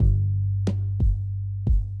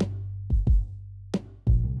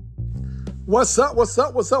What's up?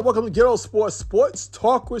 Welcome to Ghetto Sports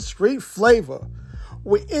Talk with Street Flavor.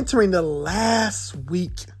 We're entering the last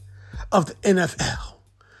week of the NFL.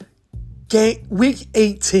 Week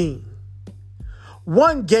 18.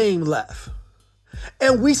 One game left.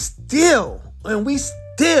 And we still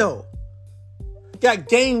got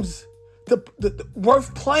games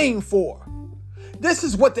worth playing for. This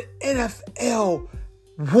is what the NFL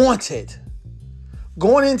wanted.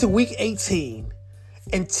 Going into week 18,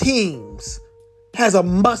 and teams has a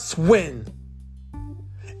must-win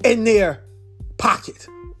in their pocket.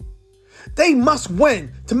 They must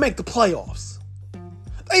win to make the playoffs.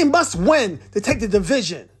 They must win to take the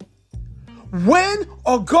division. Win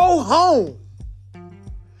or go home.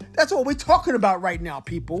 That's what we're talking about right now,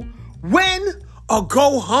 people. Win or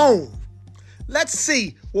go home. Let's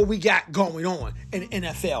see what we got going on in the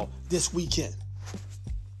NFL this weekend.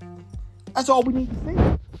 That's all we need to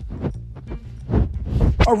see.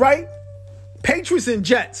 All right? Patriots and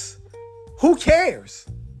Jets. Who cares?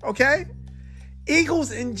 Okay?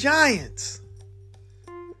 Eagles and Giants.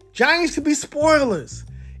 Giants could be spoilers.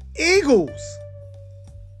 Eagles.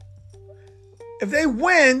 If they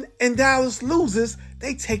win and Dallas loses,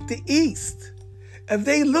 they take the East. If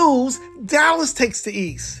they lose, Dallas takes the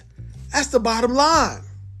East. That's the bottom line.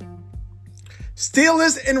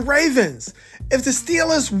 Steelers and Ravens. If the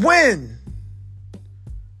Steelers win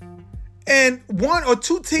and one or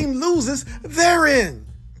two team loses, they're in.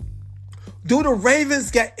 Do the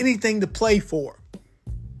Ravens got anything to play for?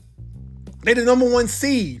 They're the number one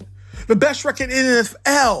seed. The best record in the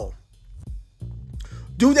NFL.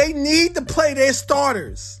 Do they need to play their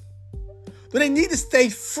starters? Do they need to stay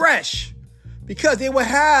fresh? Because they will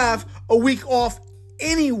have a week off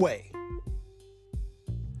anyway.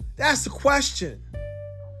 That's the question.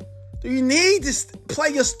 Do you need to play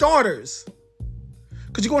your starters?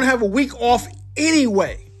 Because you're going to have a week off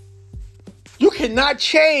anyway. You cannot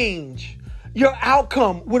change your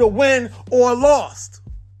outcome with a win or a loss.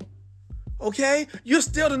 Okay? You're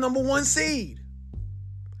still the number one seed.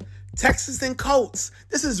 Texans and Colts.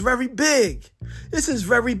 This is very big. This is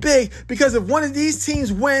very big because if one of these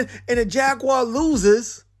teams win and the Jaguar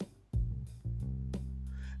loses,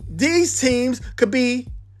 these teams could be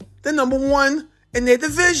the number one in their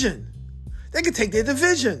division. They could take their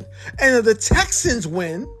division. And if the Texans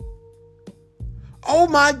win, oh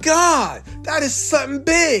my God, that is something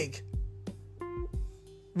big.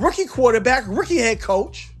 Rookie quarterback, rookie head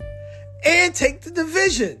coach, and take the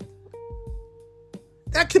division.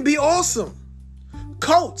 That can be awesome.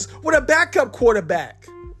 Colts with a backup quarterback,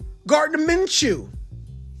 Gardner Minshew.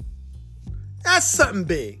 That's something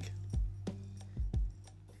big.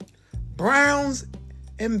 Browns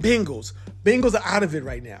and Bengals. Bengals are out of it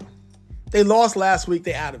right now. They lost last week.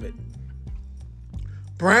 They're out of it.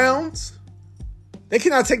 Browns, they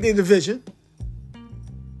cannot take their division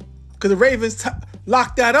because the Ravens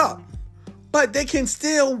locked that up. But they can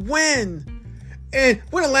still win. And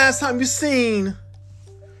when the last time you seen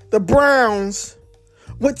the Browns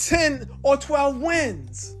with 10 or 12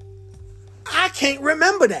 wins? I can't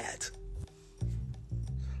remember that.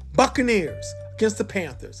 Buccaneers against the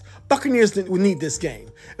Panthers. Buccaneers would need this game.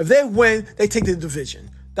 If they win, they take the division.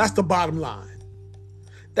 That's the bottom line.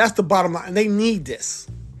 That's the bottom line. And they need this.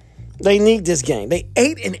 They need this game. They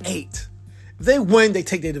 8-8. If they win, they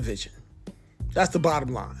take their division. That's the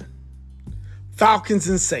bottom line. Falcons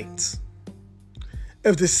and Saints.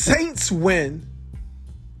 If the Saints win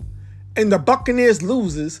and the Buccaneers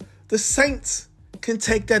loses, the Saints can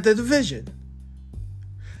take that division.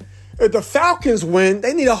 If the Falcons win,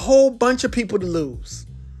 they need a whole bunch of people to lose.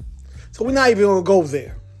 So we're not even going to go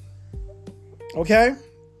there. Okay?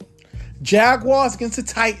 Jaguars against the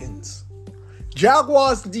Titans.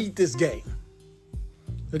 Jaguars need this game.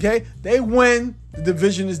 Okay? They win, the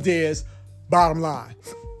division is theirs. Bottom line.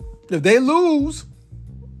 If they lose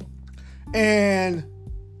and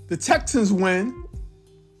the Texans win,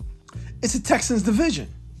 it's the Texans division.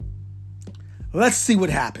 Let's see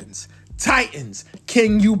what happens. Titans,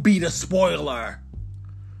 can you be the spoiler?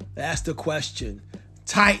 That's the question.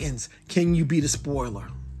 Titans, can you be the spoiler?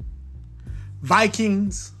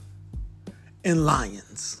 Vikings and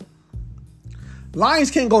Lions.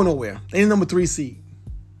 Lions can't go nowhere. They're the number 3 seed.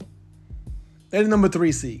 They're the number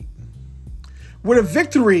 3 seed. With a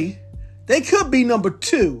victory, they could be number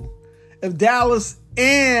 2 if Dallas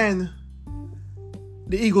and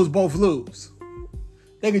the Eagles both lose.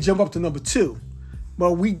 They could jump up to number 2.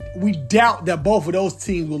 But we doubt that both of those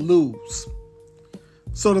teams will lose.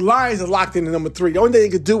 So the Lions are locked into number 3. The only thing they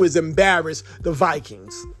could do is embarrass the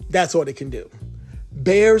Vikings. That's all they can do.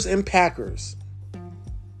 Bears and Packers.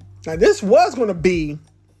 Now, this was going to be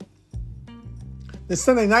the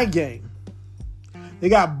Sunday night game. They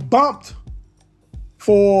got bumped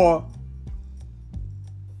for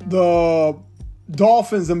the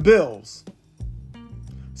Dolphins and Bills.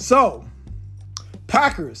 So,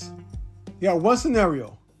 Packers, you got one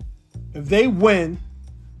scenario. If they win,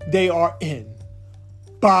 they are in.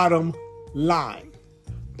 Bottom line.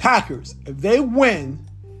 Packers, if they win,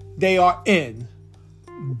 they are in.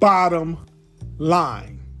 Bottom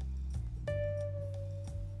line.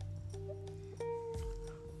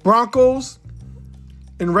 Broncos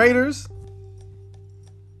and Raiders.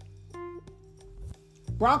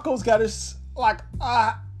 Broncos got a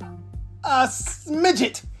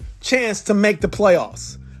smidget chance to make the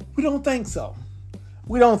playoffs. We don't think so.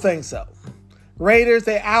 Raiders,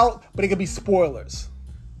 they out, but it could be spoilers.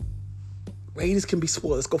 Raiders can be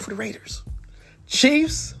spoilers. Go for the Raiders.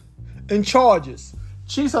 Chiefs and Chargers.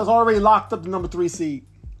 Chiefs has already locked up the number 3 seed.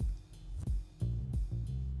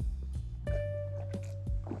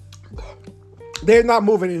 They're not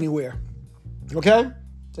moving anywhere. Okay?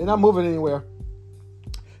 They're not moving anywhere.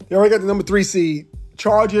 They already got the number 3 seed.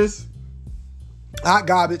 Chargers, hot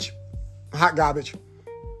garbage.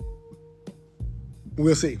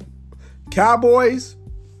 We'll see. Cowboys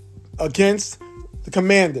against the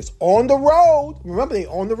Commanders. On the road. Remember, they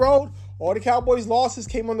on the road. All the Cowboys' losses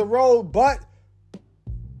came on the road, but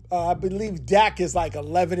I believe Dak is like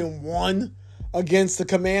 11-1 against the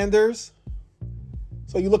Commanders.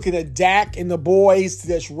 So you're looking at Dak and the boys to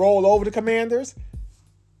just roll over the Commanders.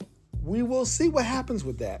 We will see what happens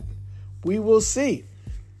with that. We will see.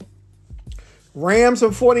 Rams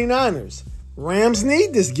and 49ers. Rams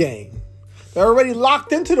need this game. They're already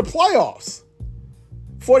locked into the playoffs.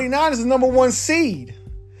 49ers is the number 1 seed.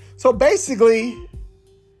 So basically,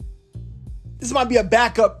 this might be a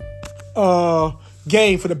backup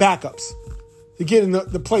game for the backups to get in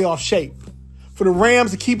the playoff shape. For the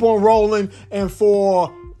Rams to keep on rolling and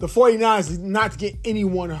for the 49ers not to get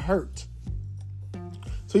anyone hurt.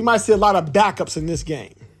 So you might see a lot of backups in this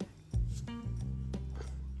game.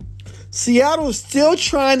 Seattle is still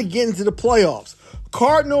trying to get into the playoffs.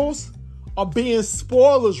 Cardinals are being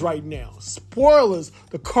spoilers right now. Spoilers,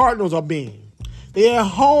 the Cardinals are being. They're at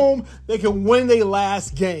home. They can win their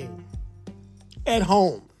last game. At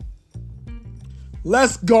home.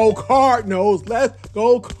 Let's go Cardinals. Let's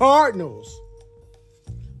go Cardinals.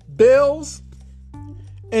 Bills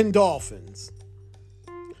and Dolphins.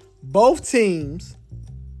 Both teams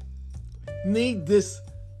need this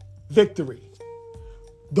victory.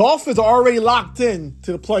 Dolphins are already locked in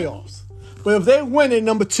to the playoffs. But if they win at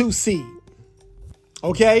number 2 seed,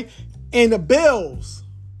 okay, and the Bills,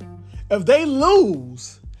 if they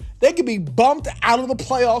lose, they could be bumped out of the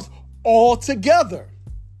playoffs altogether.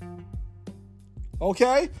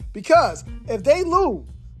 Okay? Because if they lose,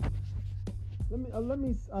 let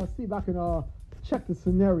me see if I can check the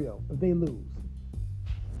scenario if they lose.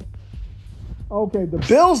 Okay, the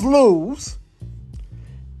Bills lose,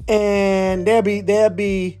 and they'll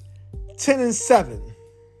be 10-7.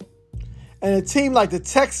 And a team like the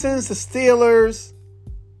Texans, the Steelers,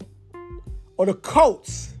 or the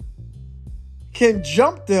Colts can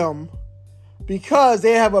jump them because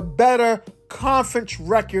they have a better conference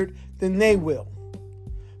record than they will.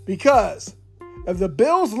 Because if the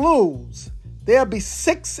Bills lose, they'll be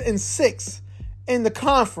 6-6 in the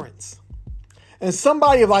conference. And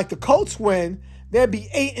somebody like the Colts win, they'll be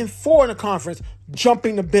 8-4 in the conference,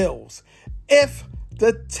 jumping the Bills. If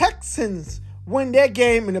the Texans win their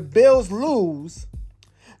game and the Bills lose,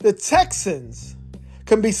 the Texans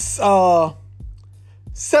can be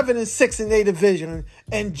 7-6 in their division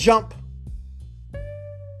and jump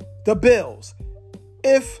the Bills.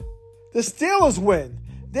 If the Steelers win,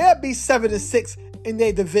 they'll be 7-6 in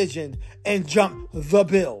their division and jump the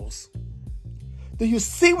Bills. Do you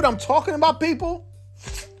see what I'm talking about, people?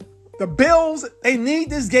 The Bills, they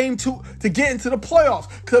need this game to get into the playoffs.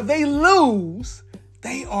 Because if they lose,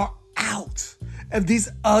 they are out. If these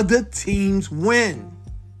other teams win.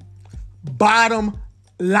 Bottom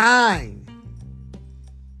line.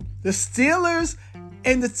 The Steelers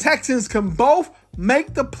and the Texans can both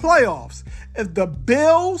make the playoffs. If the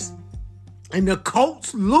Bills and the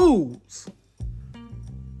Colts lose.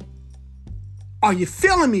 Are you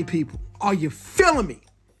feeling me, people? Are you feeling me?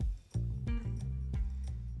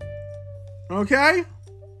 Okay?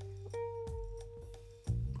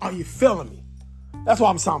 Are you feeling me? That's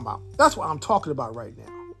what I'm talking about. That's what I'm talking about right now.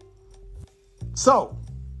 So,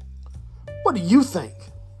 what do you think?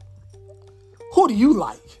 Who do you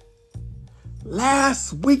like?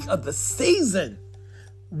 Last week of the season.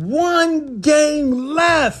 1 game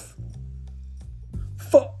left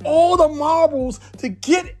for all the marbles to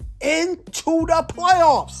get into the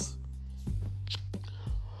playoffs.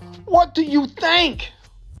 What do you think?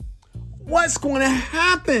 What's going to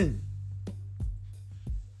happen?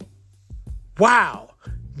 Wow.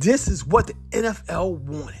 This is what the NFL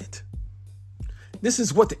wanted. This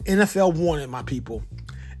is what the NFL wanted, my people.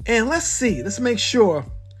 And let's see. Let's make sure.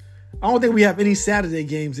 I don't think we have any Saturday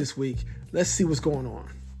games this week. Let's see what's going on.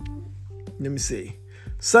 Let me see.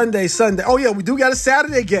 Sunday. Oh, yeah, we do got a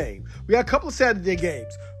Saturday game. We got a couple of Saturday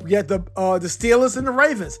games. We got the Steelers and the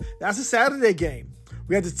Ravens. That's a Saturday game.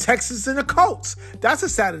 We got the Texans and the Colts. That's a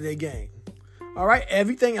Saturday game. All right,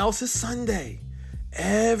 everything else is Sunday.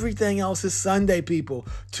 Everything else is Sunday, people.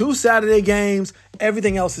 2 Saturday games.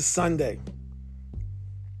 Everything else is Sunday.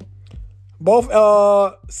 Both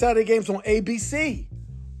Saturday games on ABC.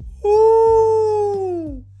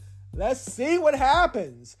 Ooh. Let's see what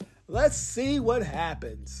happens. Let's see what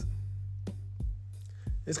happens.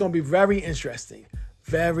 It's going to be very interesting.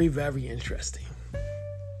 Very, very interesting.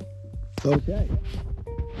 Okay.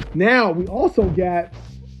 Now, we also got...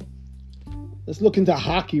 Let's look into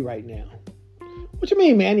hockey right now. What you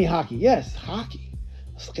mean, Manny? Hockey? Yes, hockey.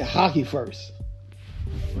 Let's look at hockey first.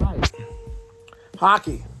 Right.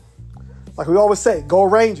 Hockey. Like we always say, go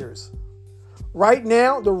Rangers. Right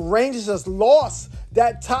now, the Rangers has lost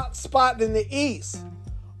that top spot in the East.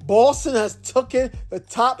 Boston has taken the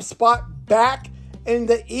top spot back in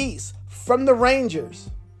the East from the Rangers.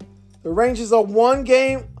 The Rangers are 1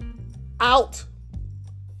 game out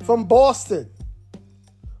from Boston.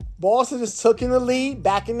 Boston has taken the lead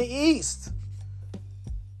back in the East.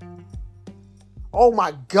 Oh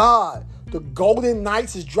my God. The Golden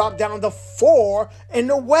Knights has dropped down to 4 in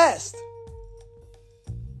the West.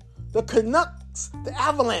 The Canucks, the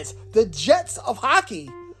Avalanche, the Jets of hockey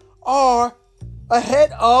are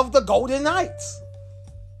ahead of the Golden Knights.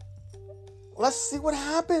 Let's see what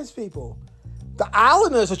happens, people. The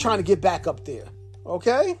Islanders are trying to get back up there.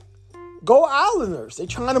 Okay? Go Islanders. They're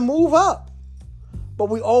trying to move up. But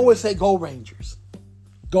we always say go Rangers.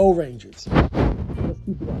 Go Rangers. Let's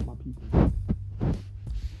keep it up, my people.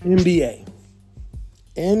 NBA.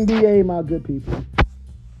 NBA, my good people.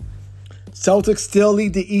 Celtics still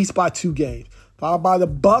lead the East by 2 games, followed by the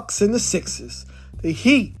Bucks and the Sixers. The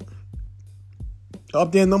Heat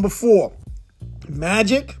up there, number 4.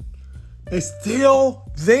 Magic is still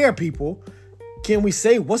there, people. Can we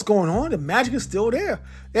say what's going on? The Magic is still there.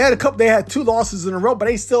 They had 2 losses in a row, but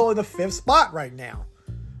they still in the 5th spot right now.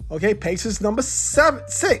 Okay, Pacers number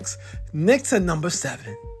 6. Knicks are number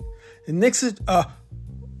 7. The Knicks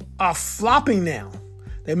are flopping now.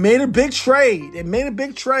 They made a big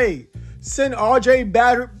trade. Send R.J.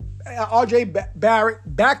 Barrett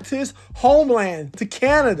back to his homeland, to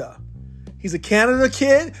Canada. He's a Canada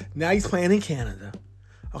kid. Now he's playing in Canada.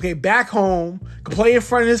 Okay, back home, can play in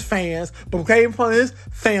front of his fans, but play in front of his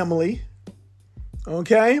family.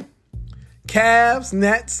 Okay? Cavs,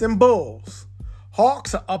 Nets, and Bulls.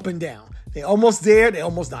 Hawks are up and down. They almost there, they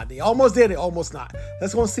almost not. They almost there, they almost not.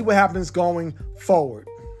 Let's go and see what happens going forward.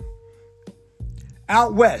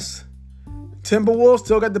 Out west, Timberwolves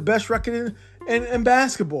still got the best record in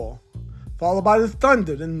basketball, followed by the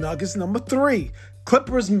Thunder. The Nuggets, number 3.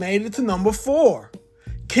 Clippers made it to number 4.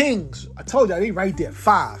 Kings, I told you, they right there,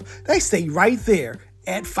 5. They stay right there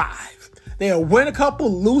at 5. They'll win a couple,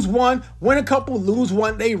 lose one, win a couple, lose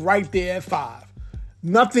one. They right there at 5.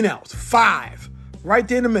 Nothing else. 5. Right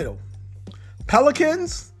there in the middle.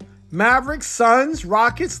 Pelicans, Mavericks, Suns,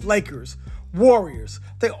 Rockets, Lakers, Warriors.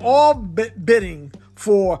 They all bidding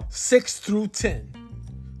for 6 through 10.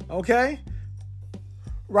 Okay?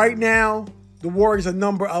 Right now, the Warriors are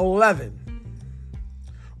number 11.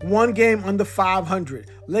 1 game under 500.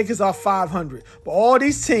 Lakers are 500. But all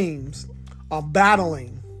these teams are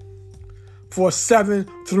battling for 7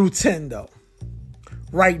 through 10, though.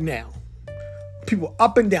 Right now. People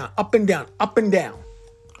up and down, up and down, up and down.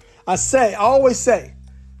 I always say,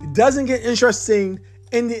 it doesn't get interesting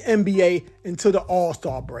in the NBA until the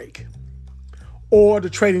All-Star break or the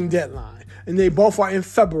trading deadline. And they both are in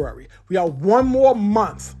February. We have 1 more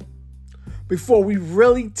month before we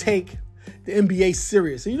really take the NBA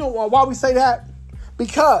serious. And you know why we say that?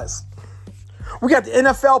 Because we got the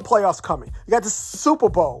NFL playoffs coming. We got the Super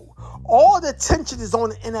Bowl. All the attention is on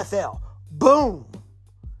the NFL. Boom.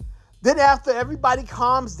 Then after everybody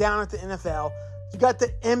calms down at the NFL, you got the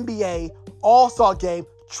NBA All-Star game,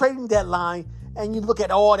 trading deadline, and you look at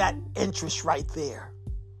all that interest right there.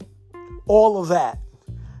 All of that.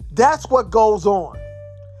 That's what goes on.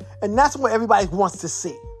 And that's what everybody wants to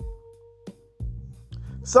see.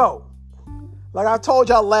 So, like I told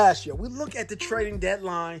y'all last year, we look at the trading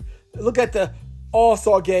deadline, look at the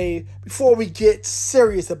All-Star game before we get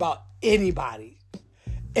serious about anybody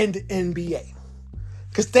in the NBA.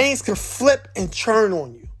 Because things can flip and turn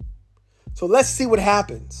on you. So let's see what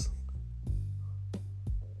happens.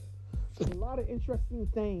 There's a lot of interesting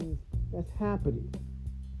things that's happening.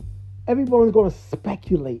 Everyone's going to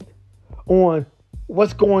speculate on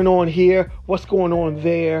what's going on here, what's going on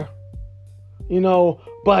there,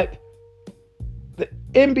 but the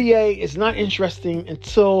NBA is not interesting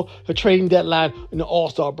until the trading deadline and the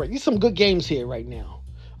All-Star break. There's some good games here right now.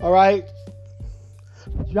 All right.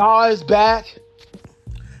 Ja is back.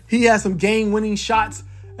 He has some game-winning shots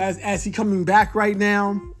as he coming back right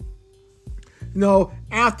now.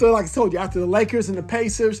 After, like I told you, after the Lakers and the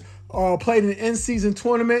Pacers played in the in-season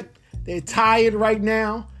tournament, they're tired right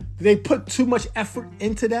now. Did they put too much effort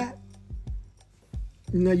into that?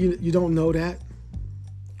 You don't know that.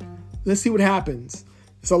 Let's see what happens.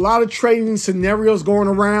 There's a lot of trading scenarios going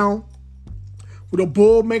around. Will the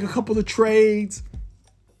Bulls make a couple of trades?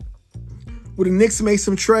 Will the Knicks make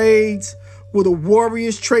some trades? Will the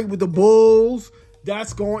Warriors trade with the Bulls?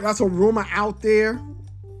 That's a rumor out there.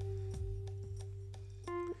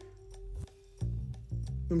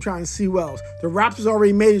 I'm trying to see what else. The Raptors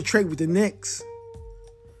already made a trade with the Knicks.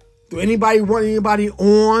 Do anybody want anybody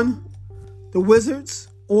on the Wizards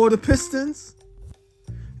or the Pistons?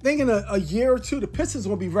 I think in a year or two, the Pistons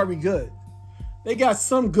will be very good. They got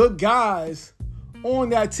some good guys on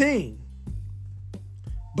that team.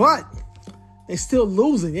 But they're still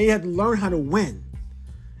losing. They have to learn how to win.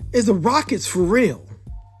 Is the Rockets for real?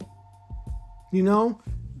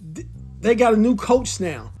 They got a new coach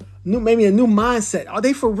now. Maybe a new mindset. Are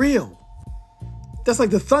they for real? That's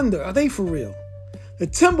like the Thunder. Are they for real? The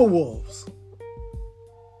Timberwolves.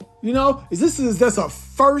 Is this a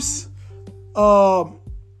first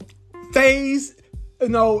phase,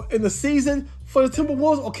 in the season for the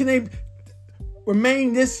Timberwolves, or can they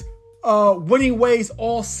remain this winning ways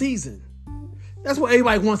all season? That's what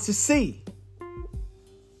everybody wants to see.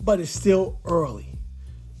 But it's still early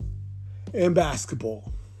in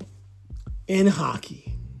basketball, in hockey.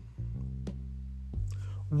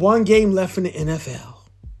 One game left in the NFL.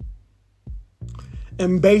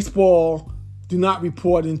 And baseball do not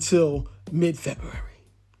report until mid-February.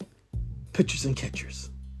 Pitchers and catchers.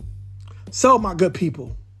 So, my good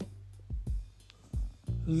people,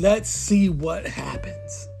 let's see what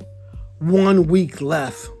happens. 1 week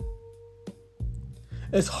left.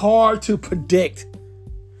 It's hard to predict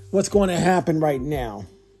what's going to happen right now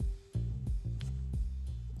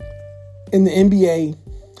in the NBA,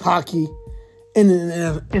 hockey, and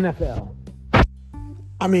the NFL.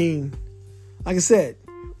 I mean, like I said,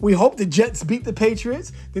 we hope the Jets beat the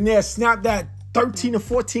Patriots. Then they'll snap that 13 or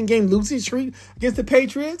 14 game losing streak against the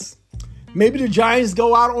Patriots. Maybe the Giants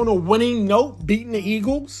go out on a winning note, beating the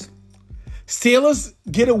Eagles. Steelers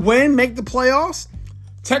get a win, make the playoffs.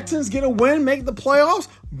 Texans get a win, make the playoffs.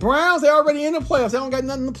 Browns, they're already in the playoffs. They don't got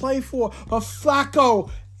nothing to play for. But Flacco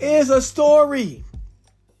is a story.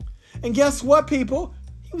 And guess what, people?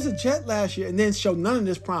 He was a Jet last year and then showed none of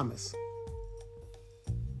this promise.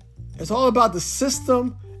 It's all about the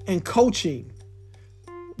system and coaching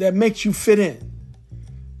that makes you fit in.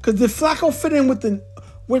 Because did Flacco fit in with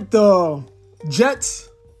the Jets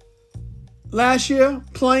last year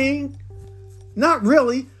playing? Not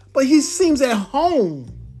really, but he seems at home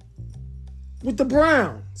with the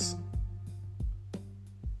Browns.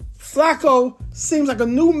 Flacco seems like a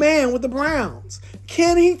new man with the Browns.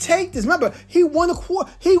 Can he take this? Remember, he won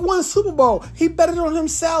a Super Bowl. He betted on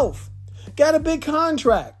himself. Got a big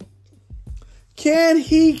contract. Can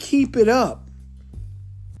he keep it up?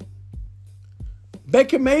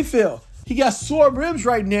 Baker Mayfield, he got sore ribs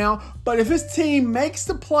right now, but if his team makes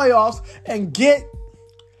the playoffs and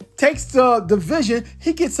takes the division,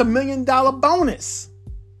 he gets $1 million bonus.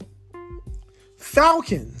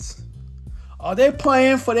 Falcons, are they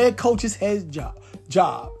playing for their coach's head job?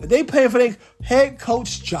 Are they playing for their head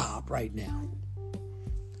coach job right now?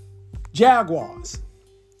 Jaguars,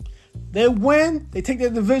 they win, they take their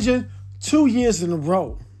division 2 years in a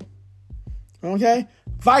row. Okay?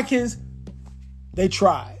 Vikings, they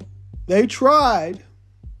tried.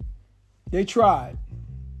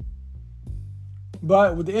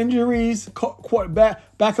 But with the injuries,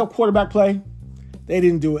 backup quarterback play, they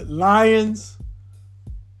didn't do it. Lions,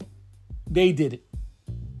 they did it.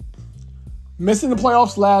 Missing the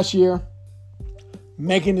playoffs last year,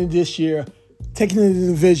 making it this year, taking it to the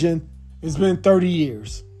division. It's been 30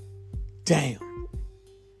 years. Damn.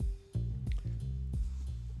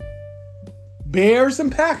 Bears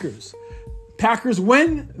and Packers. Packers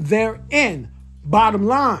win, they're in. Bottom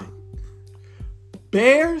line.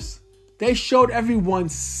 Bears, they showed everyone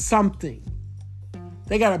something.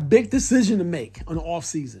 They got a big decision to make on the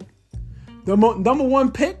offseason. The number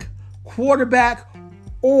one pick, quarterback,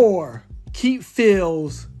 or keep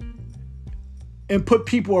Fields and put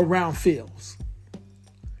people around Fields?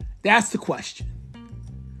 That's the question.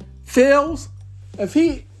 Fields, if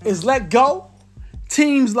he is let go,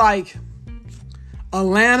 teams like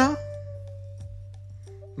Atlanta,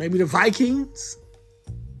 maybe the Vikings,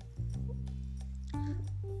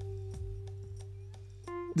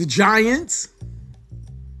 the Giants,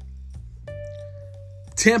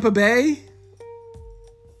 Tampa Bay,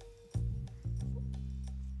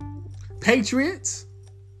 Patriots,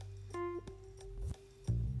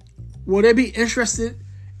 will they be interested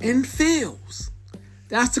in Fields?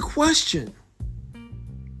 That's the question.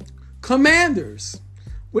 Commanders,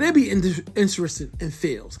 will they be interested in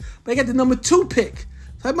Fields? But they got the number 2 pick.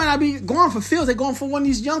 So they might not be going for Fields. They're going for one of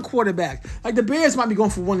these young quarterbacks. Like the Bears might be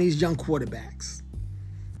going for one of these young quarterbacks.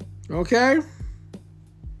 Okay?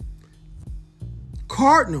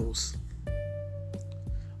 Cardinals,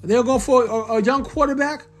 they'll go for a young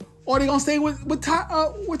quarterback, or they're going to stay with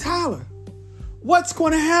Tyler. What's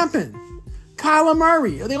going to happen? Kyler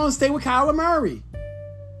Murray. Are they going to stay with Kyler Murray?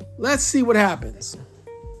 Let's see what happens.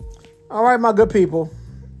 All right, my good people.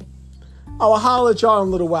 I will holler at y'all in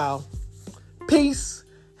a little while. Peace.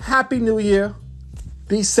 Happy New Year.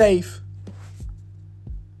 Be safe.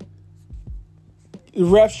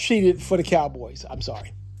 Refs cheated for the Cowboys. I'm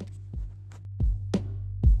sorry.